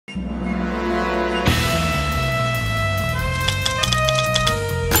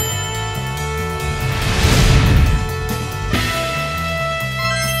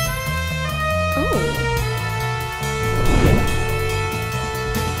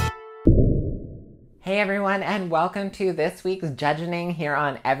Hey everyone, and welcome to this week's Judgening here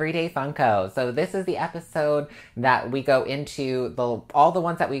on Everyday Funko. So this is the episode that we go into all the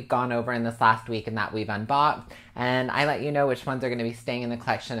ones that we've gone over in this last week and that we've unboxed, and I let you know which ones are going to be staying in the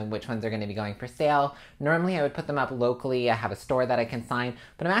collection and which ones are going to be going for sale. Normally I would put them up locally. I have a store that I can sign,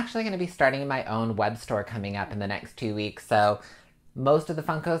 but I'm actually going to be starting my own web store coming up in the next 2 weeks. So most of the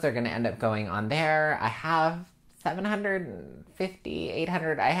Funkos are going to end up going on there. I have 750,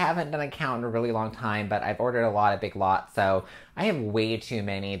 800. I haven't done a count in a really long time, but I've ordered a lot of big lots, so I have way too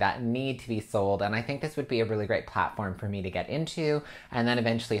many that need to be sold, and I think this would be a really great platform for me to get into, and then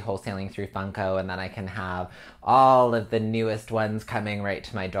eventually wholesaling through Funko, and then I can have all of the newest ones coming right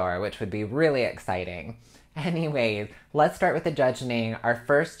to my door, which would be really exciting. Anyways, let's start with the Judgening. Our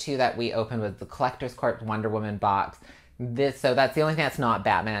first two that we opened was the Collector's Corps Wonder Woman box. So that's the only thing that's not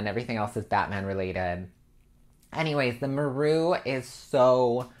Batman. Everything else is Batman related. Anyways, the Maru is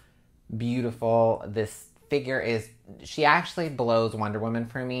so beautiful. This figure she actually blows Wonder Woman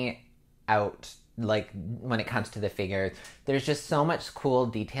for me out, like, when it comes to the figures. There's just so much cool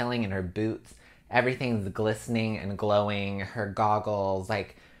detailing in her boots. Everything's glistening and glowing. Her goggles,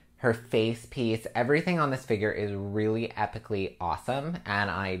 like, her face piece. Everything on this figure is really epically awesome, and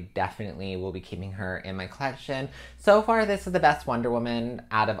I definitely will be keeping her in my collection. So far, this is the best Wonder Woman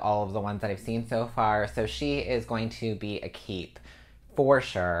out of all of the ones that I've seen so far, so she is going to be a keep for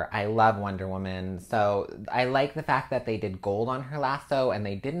sure. I love Wonder Woman, so I like the fact that they did gold on her lasso, and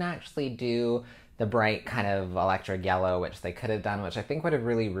they didn't actually do the bright kind of electric yellow, which they could have done, which I think would have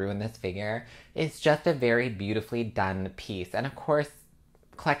really ruined this figure. It's just a very beautifully done piece, and of course,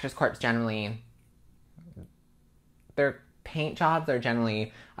 Collector's Corps generally, their paint jobs are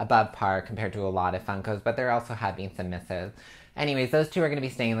generally above par compared to a lot of Funkos, but there also have been some misses. Anyways, those two are going to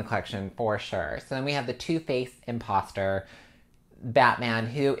be staying in the collection for sure. So then we have the Two-Face Imposter Batman,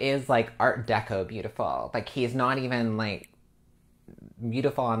 who is like Art Deco beautiful. Like, he's not even like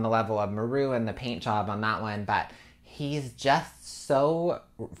beautiful on the level of Maru and the paint job on that one, but he's just so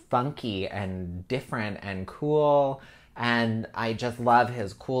funky and different and cool. And I just love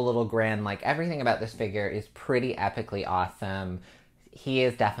his cool little grin. Like, everything about this figure is pretty epically awesome. He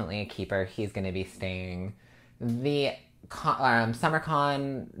is definitely a keeper. He's going to be staying. The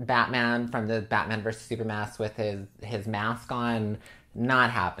SummerCon Batman from the Batman vs. Superman with his mask on,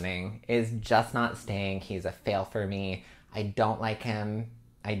 not happening. Is just not staying. He's a fail for me. I don't like him.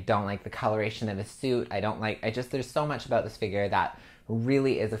 I don't like the coloration of his suit. There's so much about this figure that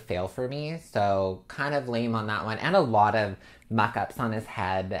really is a fail for me, so kind of lame on that one, and a lot of muck-ups on his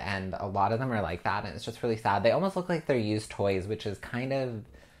head, and a lot of them are like that, and it's just really sad. They almost look like they're used toys, which is kind of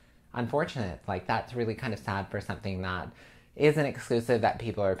unfortunate. Like, that's really kind of sad for something that is an exclusive that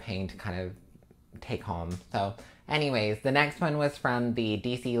people are paying to kind of take home. So anyways, the next one was from the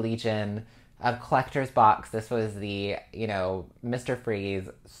DC Legion of Collector's box. This was the, Mr. Freeze.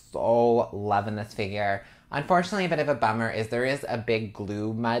 So loving this figure. Unfortunately, a bit of a bummer is there is a big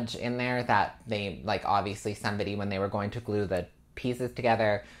glue smudge in there that they, like, obviously somebody, when they were going to glue the pieces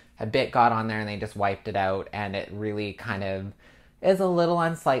together, a bit got on there and they just wiped it out, and it really kind of is a little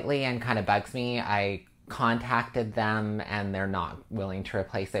unsightly and kind of bugs me. I contacted them and they're not willing to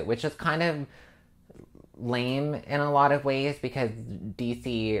replace it, which is kind of lame in a lot of ways, because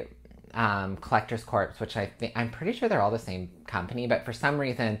DC Collector's Corps, which I'm pretty sure they're all the same company, but for some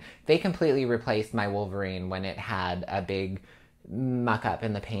reason they completely replaced my Wolverine when it had a big muck up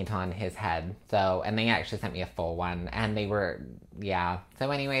in the paint on his head. So, and they actually sent me a full one, and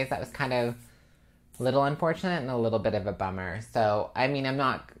so anyways, that was kind of a little unfortunate and a little bit of a bummer. So I mean, I'm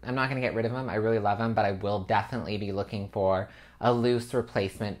not gonna get rid of him. I really love him, but I will definitely be looking for a loose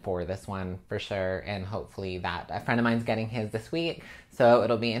replacement for this one for sure, and hopefully that a friend of mine's getting his this week, so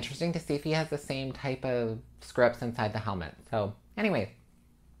it'll be interesting to see if he has the same type of screw-ups inside the helmet. So anyway,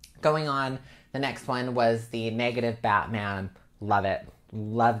 going on, the next one was the Negative Batman. Love it.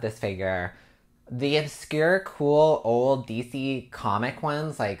 Love this figure. The obscure, cool, old DC comic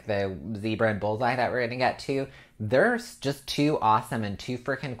ones, like the Zebra and Bullseye that we're going to get to, they're just too awesome and too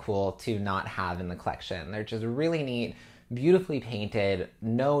freaking cool to not have in the collection. They're just really neat, beautifully painted,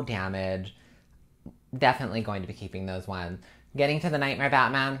 no damage. Definitely going to be keeping those ones. Getting to the Nightmare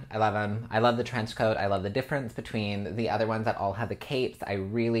Batman, I love him. I love the trench coat. I love the difference between the other ones that all have the capes. I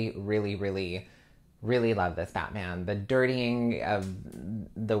really, really, really, really love this Batman. The dirtying of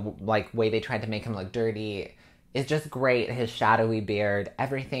the way they tried to make him look dirty is just great. His shadowy beard,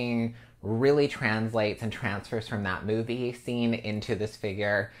 everything really translates and transfers from that movie scene into this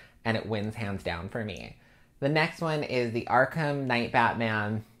figure, and it wins hands down for me. The next one is the Arkham Knight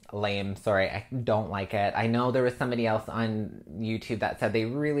Batman. Lame. Sorry, I don't like it. I know there was somebody else on YouTube that said they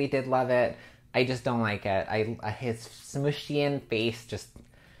really did love it. I just don't like it. His smushy face just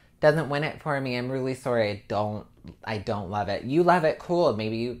doesn't win it for me. I'm really sorry. I don't love it. You love it. Cool.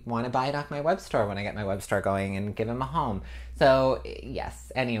 Maybe you want to buy it off my web store when I get my web store going and give him a home. So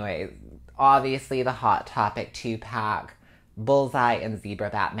yes. Anyway, obviously the Hot Topic 2-pack, Bullseye and Zebra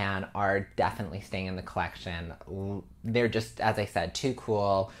Batman are definitely staying in the collection. They're just, as I said, too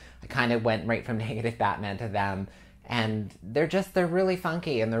cool. I kind of went right from negative Batman to them. And they're really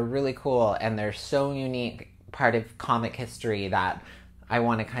funky and they're really cool. And they're so unique part of comic history that I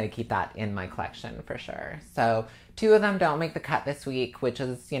want to kind of keep that in my collection for sure. So 2 of them don't make the cut this week, which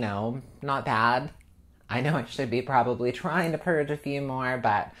is, not bad. I know I should be probably trying to purge a few more,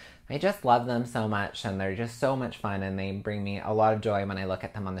 but I just love them so much and they're just so much fun and they bring me a lot of joy when I look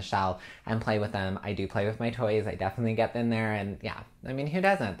at them on the shelf and play with them. I do play with my toys. I definitely get in there and yeah, I mean, who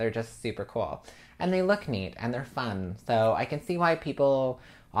doesn't? They're just super cool. And they look neat and they're fun. So I can see why people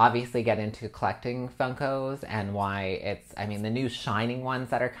obviously get into collecting Funkos and why the new Shining ones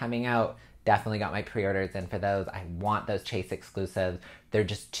that are coming out, definitely got my pre-orders in for those. I want those Chase exclusives. They're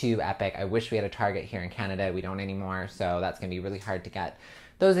just too epic. I wish we had a Target here in Canada. We don't anymore, so that's going to be really hard to get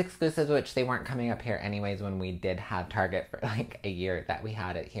those exclusives, which they weren't coming up here anyways when we did have Target for like a year that we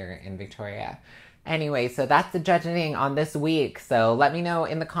had it here in Victoria. Anyway, so that's the judging on this week. So let me know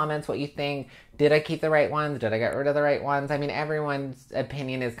in the comments what you think. Did I keep the right ones? Did I get rid of the right ones? I mean, everyone's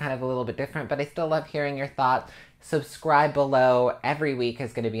opinion is kind of a little bit different, but I still love hearing your thoughts. Subscribe below. Every week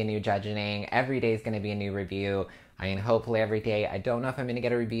is going to be a new judging. Every day is going to be a new review. I mean, hopefully every day. I don't know if I'm going to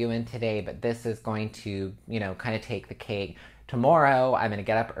get a review in today, but this is going to, kind of take the cake. Tomorrow, I'm going to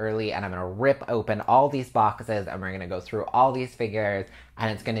get up early and I'm going to rip open all these boxes and we're going to go through all these figures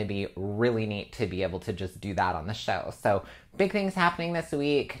and it's going to be really neat to be able to just do that on the show. So big things happening this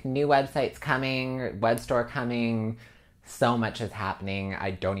week, new websites coming, web store coming, so much is happening.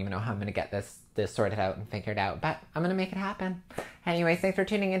 I don't even know how I'm going to get this sorted out and figured out, but I'm going to make it happen. Anyways, thanks for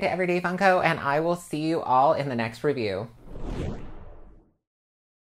tuning into Everyday Funko and I will see you all in the next review.